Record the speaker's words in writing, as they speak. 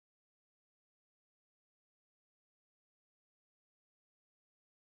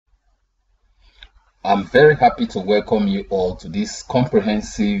I'm very happy to welcome you all to this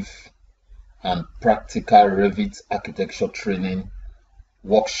comprehensive and practical Revit architecture training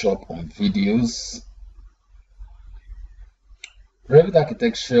workshop on videos. Revit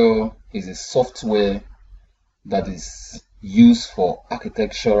architecture is a software that is used for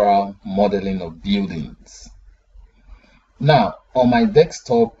architectural modeling of buildings. Now, on my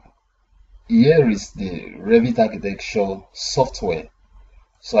desktop, here is the Revit architecture software.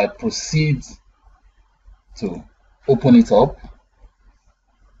 So I proceed to open it up.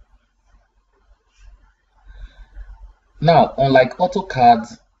 Now, unlike AutoCAD,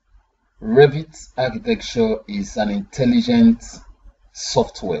 Revit architecture is an intelligent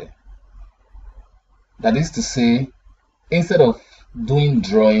software. That is to say, instead of doing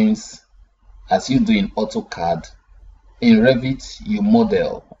drawings as you do in AutoCAD, in Revit you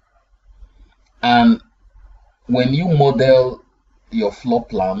model. And when you model your floor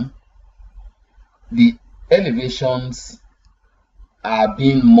plan, the elevations are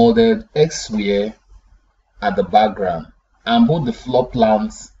being modeled elsewhere at the background, and both the floor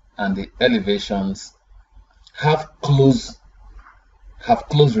plans and the elevations have close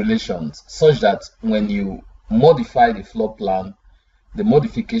relations, such that when you modify the floor plan, the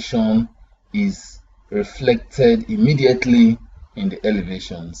modification is reflected immediately in the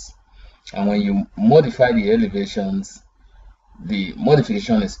elevations, and when you modify the elevations, the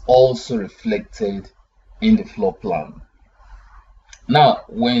modification is also reflected in the floor plan. Now,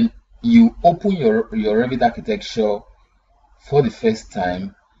 when you open your Revit architecture for the first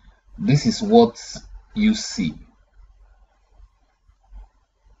time, this is what you see.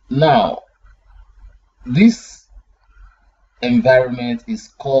 Now, this environment is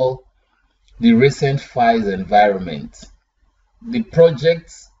called the recent files environment. The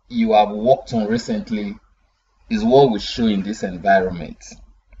projects you have worked on recently is what we show in this environment.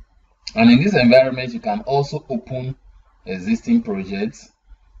 And in this environment, you can also open existing projects.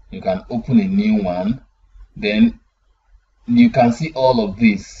 You can open a new one. Then you can see all of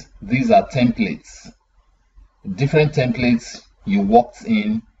these. These are templates. Different templates you worked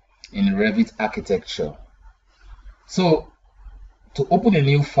in Revit architecture. So to open a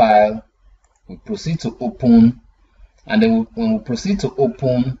new file, we proceed to open, and then when we proceed to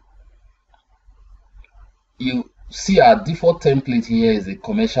open, you see our default template here is a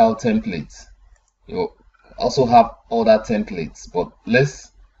commercial template. You also have other templates, but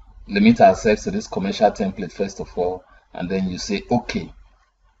let's limit ourselves to this commercial template first of all, and then you say OK.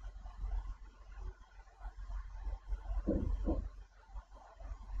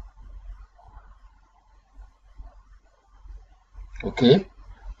 Okay,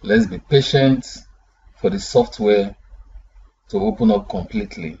 let's be patient for the software to open up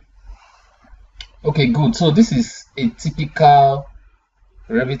completely. Okay, good. So this is a typical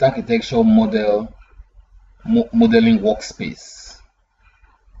Revit architecture modeling workspace.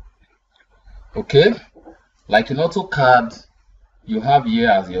 Okay, like in AutoCAD, you have here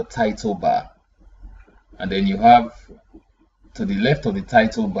as your title bar, and then you have to the left of the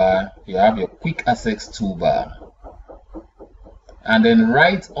title bar, you have your quick access toolbar, and then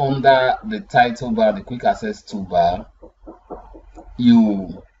right under the title bar, the quick access toolbar,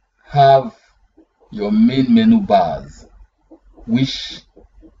 you have your main menu bars, which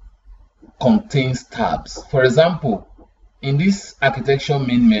contains tabs. For example, in this architecture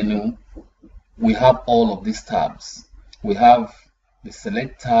main menu, we have all of these tabs. We have the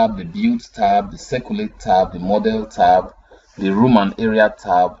select tab, the build tab, the circulate tab, the model tab, the room and area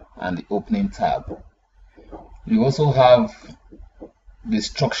tab, and the opening tab. You also have the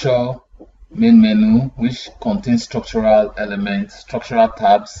structure main menu, which contains structural elements, structural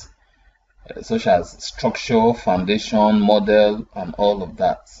tabs, such as structure, foundation, model, and all of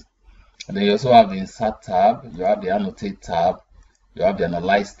that. And then you also have the insert tab, you have the annotate tab, you have the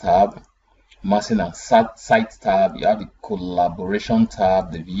analyze tab, massing and site tab, you have the collaboration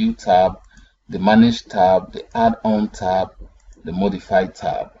tab, the view tab, the manage tab, the add-on tab, the modify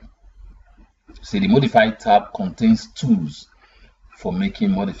tab. See, the modify tab contains tools for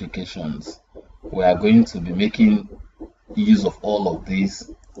making modifications. We are going to be making use of all of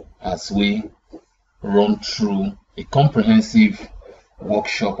these as we run through a comprehensive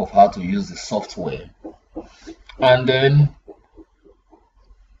workshop of how to use the software. And then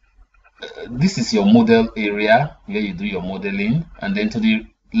this is your model area where you do your modeling, and then to the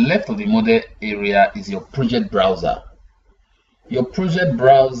left of the model area is your project browser. Your project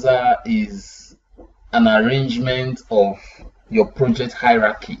browser is an arrangement of your project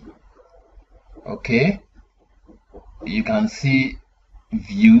hierarchy. Okay, you can see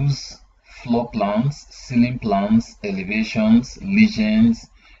views, floor plans, ceiling plans, elevations, legends,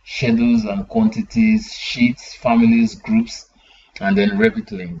 schedules and quantities, sheets, families, groups, and then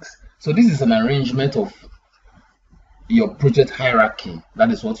Revit links. So this is an arrangement of your project hierarchy.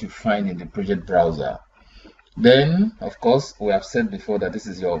 That is what you find in the project browser. Then, of course, we have said before that this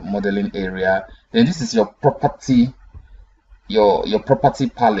is your modeling area. Then this is your property, your property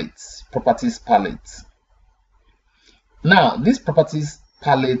palette, properties palette. Now, this properties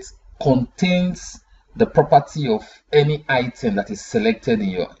palette contains the property of any item that is selected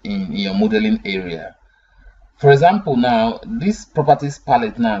in your modeling area. For example, now this properties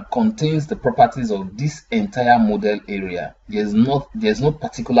palette now contains the properties of this entire model area. There's no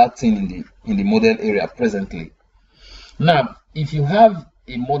particular thing in the model area presently. Now, if you have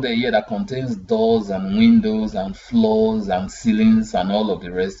a model here that contains doors and windows and floors and ceilings and all of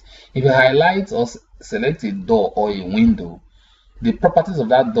the rest, if you highlight or select a door or a window, the properties of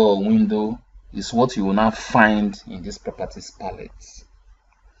that door or window is what you will now find in this properties palette.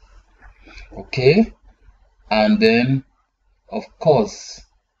 Okay, and then of course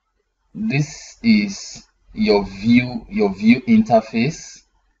this is your view interface.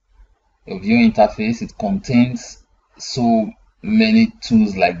 Your view interface, it contains so many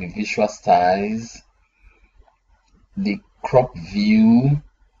tools like the visual styles, the crop view,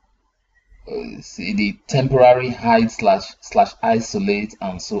 the temporary hide slash isolate,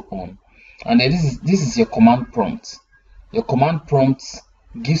 and so on. And then this is your command prompt. Your command prompt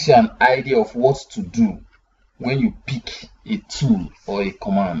gives you an idea of what to do when you pick a tool or a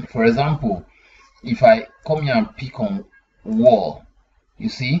command. For example, if I come here and pick on wall, you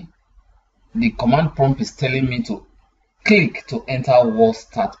see the command prompt is telling me to click to enter wall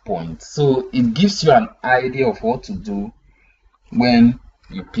start point. So it gives you an idea of what to do when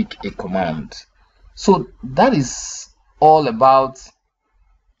you pick a command. So that is all about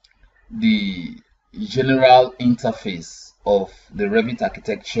the general interface of the Revit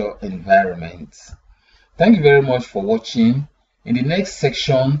architecture environment. Thank you very much for watching. In the next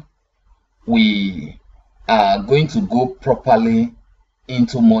section, we are going to go properly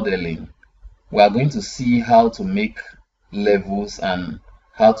into modeling. We are going to see how to make levels and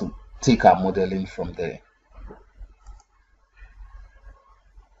how to take our modeling from there.